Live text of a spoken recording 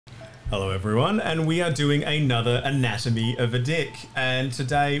Hello everyone, and we are doing another Anatomy of a Dick. And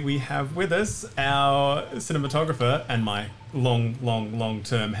today we have with us our cinematographer and my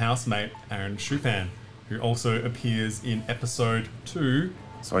long-term housemate, Aaron Schuppan, who also appears in episode 2.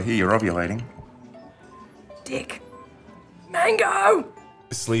 So I hear you're ovulating. Dick. Mango!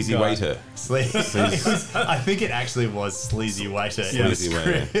 Sleazy waiter. I think it actually was sleazy waiter. Sleazy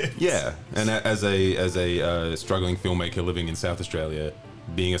waiter. Yeah, and as a struggling filmmaker living in South Australia,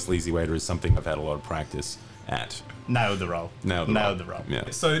 being a sleazy waiter is something I've had a lot of practice at. Nailed the role. Nailed the role. Yeah.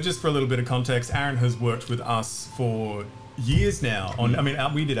 So just for a little bit of context, Aaron has worked with us for years now. On, I mean,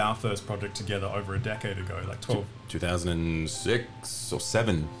 we did our first project together over a decade ago, like 2006 or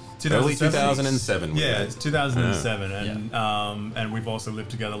 7. 2007. Early 2007. Yeah, it's 2007, and we've also lived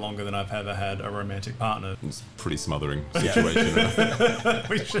together longer than I've ever had a romantic partner. It's a pretty smothering situation.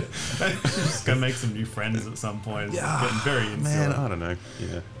 we should just go make some new friends at some point. Yeah, getting very insular. man, I don't know.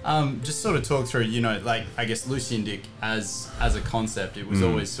 Yeah. Just sort of talk through, you know, like I guess Lucy and DiC as a concept, it was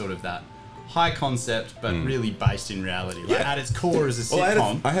always sort of that high concept, but really based in reality. Like at its core as a sitcom.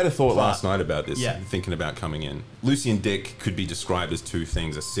 Well, I had a thought last night about this, thinking about coming in. Lucy and DiC could be described as two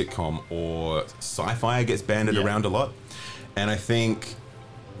things, a sitcom or sci-fi. Gets banded around a lot. And I think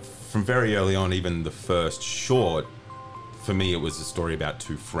from very early on, even the first short, for me, it was a story about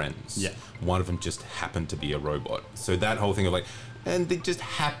two friends. Yeah. One of them just happened to be a robot. So that whole thing of like, and it just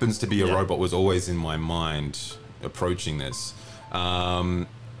happens to be a robot was always in my mind approaching this.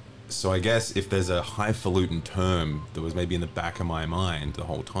 So I guess if there's a highfalutin term that was maybe in the back of my mind the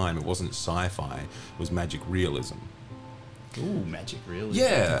whole time, it wasn't sci-fi, it was magic realism. Ooh, magic realism.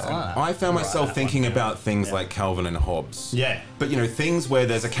 Yeah, I found myself thinking about things like Calvin and Hobbes. Yeah. But you know, things where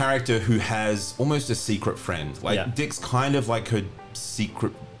there's a character who has almost a secret friend. Like Dick's kind of like her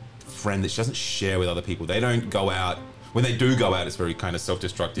secret friend that she doesn't share with other people. They don't go out. When they do go out, it's very kind of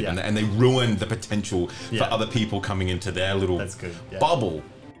self-destructive, and they ruin the potential for other people coming into their little bubble.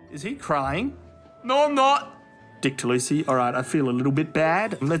 Is he crying? No, I'm not. Dick to Lucy, all right, I feel a little bit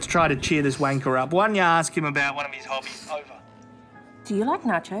bad. Let's try to cheer this wanker up. Why don't you ask him about one of his hobbies? Over. Do you like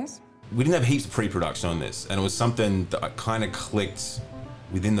nachos? We didn't have heaps of pre-production on this, and it was something that I kind of clicked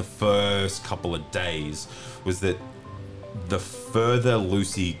within the first couple of days, was that the further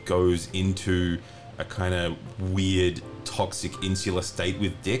Lucy goes into a kind of weird, toxic, insular state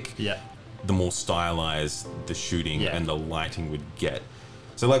with Dick, the more stylized the shooting and the lighting would get.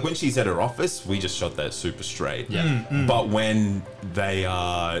 So like when she's at her office, we just shot that super straight. But when they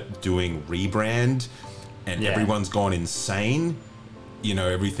are doing rebrand and everyone's gone insane, you know,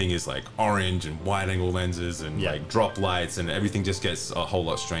 everything is like orange and wide angle lenses and like drop lights, and everything just gets a whole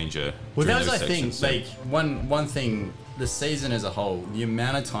lot stranger. Well, that's, I think, like one thing, the season as a whole, the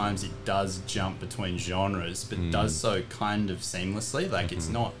amount of times it does jump between genres, but does so kind of seamlessly. Like it's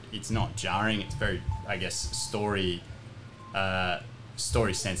not jarring. It's very, I guess, story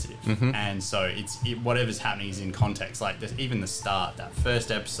sensitive, and so whatever's happening is in context. Like even the start, that first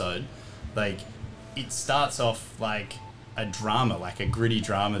episode, like it starts off like a drama, like a gritty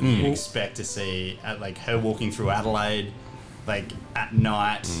drama that you'd expect to see at like her walking through Adelaide, like at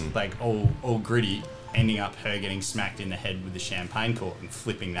night, like all gritty, ending up her getting smacked in the head with the champagne cork and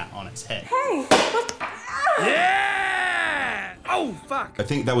flipping that on its head. Hey! Yeah! Oh, fuck! I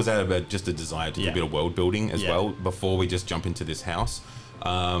think that was out of just a desire to do a bit of world building as well before we just jump into this house.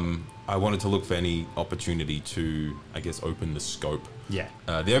 I wanted to look for any opportunity to, I guess, open the scope.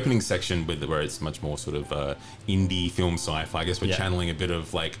 The opening section where it's much more sort of indie film sci-fi. I guess we're channeling a bit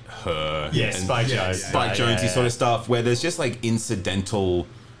of like Her, and Spike Jonze, Spike Jonze sort of stuff, where there's just like incidental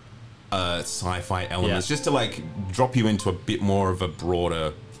sci-fi elements, just to like drop you into a bit more of a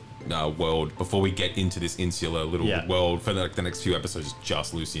broader world before we get into this insular little world for like the next few episodes.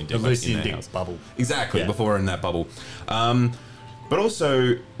 Just Lucy and DiC, the Lucy and DiC bubble. Exactly, before we're in that bubble. But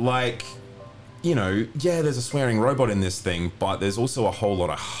also, like, you know, there's a swearing robot in this thing, but there's also a whole lot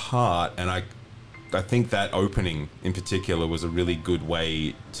of heart, and I think that opening in particular was a really good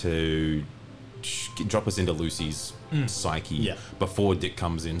way to drop us into Lucy's psyche before Dick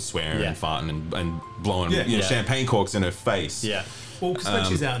comes in swearing and farting and blowing champagne corks in her face. Well, because when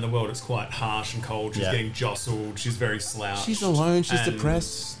she's out in the world, it's quite harsh and cold. She's getting jostled. She's very slouched. She's alone. She's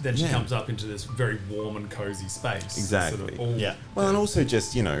depressed. Then she comes up into this very warm and cozy space. Exactly. Sort of Well, and also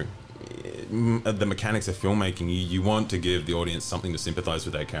just, you know, the mechanics of filmmaking, you want to give the audience something to sympathize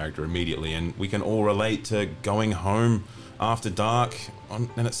with that character immediately, and we can all relate to going home after dark and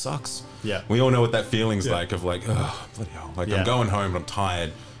it sucks. We all know what that feeling's like, of like, oh, bloody hell. Like, I'm going home and I'm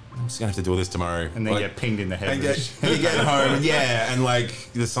tired. I'm just gonna have to do all this tomorrow. And then like, get pinged in the head. and you get home, and and like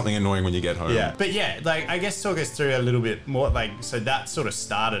there's something annoying when you get home. Yeah, but yeah, like I guess talk us through a little bit more. Like, so that sort of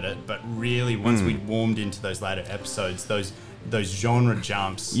started it, but really once we warmed into those later episodes, those genre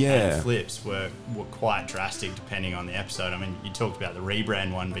jumps and flips were quite drastic depending on the episode. I mean, you talked about the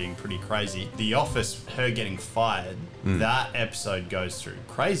rebrand one being pretty crazy. The Office, her getting fired, that episode goes through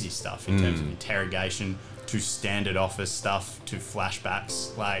crazy stuff in terms of interrogation, to standard Office stuff, to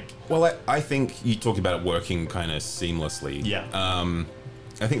flashbacks, like... Well, I think you talked about it working kind of seamlessly. Yeah.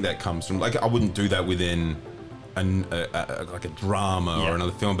 I think that comes from, like, I wouldn't do that within like a drama or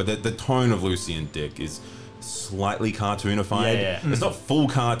another film, but the tone of Lucy and DiC is slightly cartoonified. Yeah. It's not full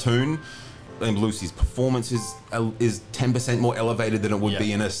cartoon. And Lucy's performance is 10% more elevated than it would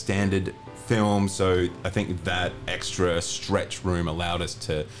be in a standard film, so I think that extra stretch room allowed us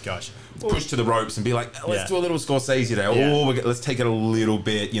to push to the ropes and be like, let's do a little Scorsese today, or let's take it a little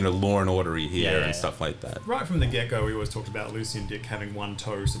bit, Law and Order-y here and stuff like that. Right from the get-go, we always talked about Lucy and DiC having one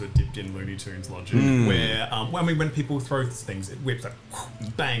toe sort of dipped in Looney Tunes logic, where when people throw things, it whips like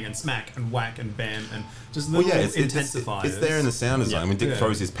bang and smack and whack and bam and just little intensifiers. It's there in the sound design. When Dick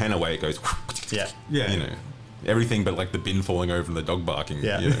throws his pen away, it goes everything but like the bin falling over and the dog barking.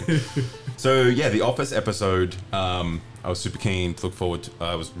 So the Office episode, I was super keen to look forward to.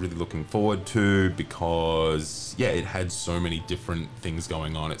 I was really looking forward to, because it had so many different things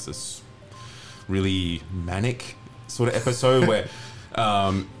going on. It's this really manic sort of episode where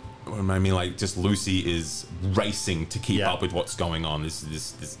I mean, like, just Lucy is racing to keep up with what's going on.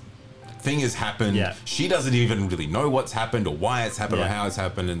 This thing has happened. She doesn't even really know what's happened or why it's happened or how it's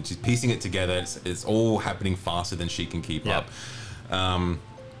happened, and she's piecing it together. It's all happening faster than she can keep up.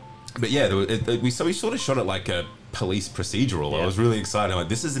 But we sort of shot it like a police procedural. I was really excited. Like,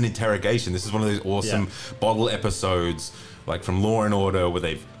 this is an interrogation. This is one of those awesome bottle episodes, like from Law and Order, where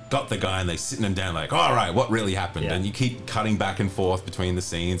they've got the guy and they're sitting him down like, all right, what really happened? And you keep cutting back and forth between the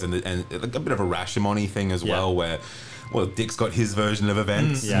scenes, and a bit of a Rashomon-y thing as well, where Dick's got his version of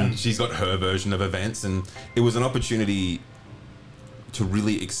events, and she's got her version of events, and it was an opportunity to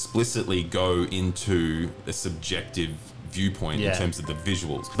really explicitly go into a subjective viewpoint in terms of the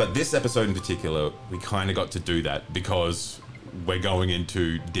visuals. But this episode in particular, we kind of got to do that because we're going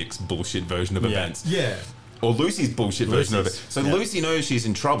into Dick's bullshit version of events. Or Lucy's bullshit version of it. So Lucy knows she's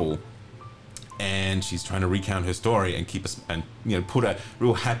in trouble, and she's trying to recount her story and keep us, and put a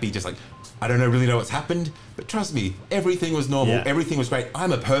real happy, just like, I don't really know what's happened, but trust me, everything was normal, everything was great.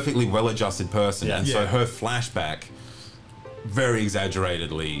 I'm a perfectly well-adjusted person, and so her flashback, very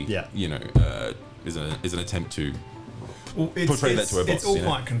exaggeratedly, is an attempt to portray that to her boss. It's all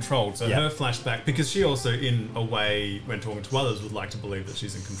quite controlled. So her flashback, because she also, in a way, when talking to others, would like to believe that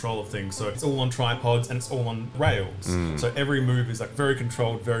she's in control of things. So it's all on tripods and it's all on rails. So every move is like very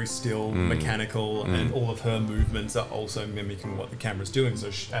controlled, very still, mechanical, and all of her movements are also mimicking what the camera's doing. So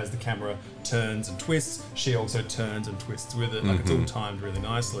as the camera turns and twists, she also turns and twists with it. Like, it's all timed really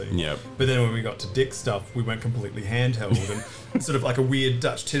nicely. But then when we got to Dick stuff, we went completely handheld and sort of like a weird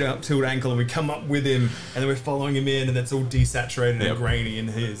Dutch tilt ankle, and we come up with him, and then we're following him in, and it's all desaturated and grainy in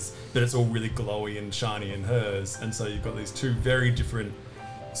his, but it's all really glowy and shiny in hers. And so you've got these two very different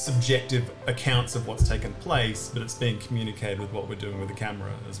subjective accounts of what's taken place, but it's being communicated with what we're doing with the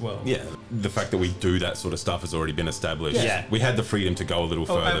camera as well. The fact that we do that sort of stuff has already been established. We had the freedom to go a little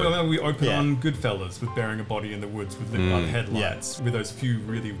further. And we open on Goodfellas with burying a body in the woods with lit by the headlights, with those few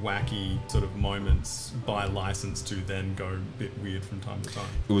really wacky sort of moments by license to then go a bit weird from time to time.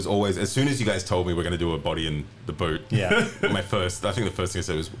 It was always, as soon as you guys told me we're going to do a body in the boot, I think the first thing I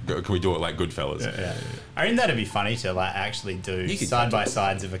said was, can we do it like Goodfellas? I think that'd be funny to like actually do side by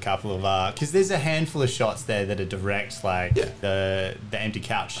sides of a couple of because there's a handful of shots there that are direct, like the empty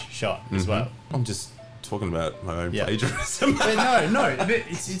couch shot as well. I'm just talking about my own plagiarism. But no, but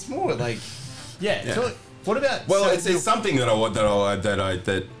it's more like So what about? Well, it's something that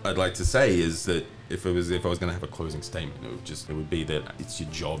I'd like to say is that if I was going to have a closing statement, it would be that it's your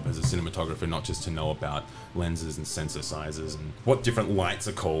job as a cinematographer not just to know about lenses and sensor sizes and what different lights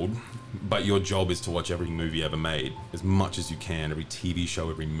are called, but your job is to watch every movie ever made as much as you can, every TV show,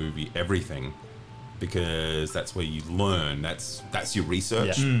 every movie, everything, because that's where you learn. That's your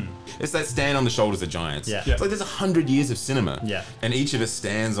research. It's that stand on the shoulders of giants. It's like there's 100 years of cinema, and each of us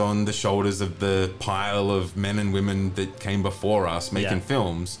stands on the shoulders of the pile of men and women that came before us making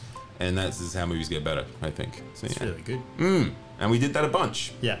films. And that's how movies get better, I think. So, it's really good. And we did that a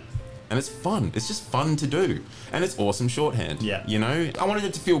bunch. And it's fun. It's just fun to do. And it's awesome shorthand. I wanted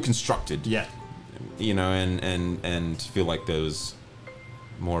it to feel constructed. And feel like there was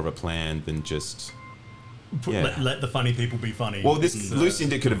more of a plan than just let the funny people be funny. Well, this Lucy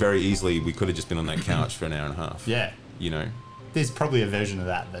and DiC could have very easily. We could have just been on that couch for an hour and a half. Yeah. You know. There's probably a version of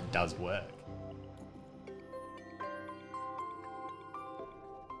that does work.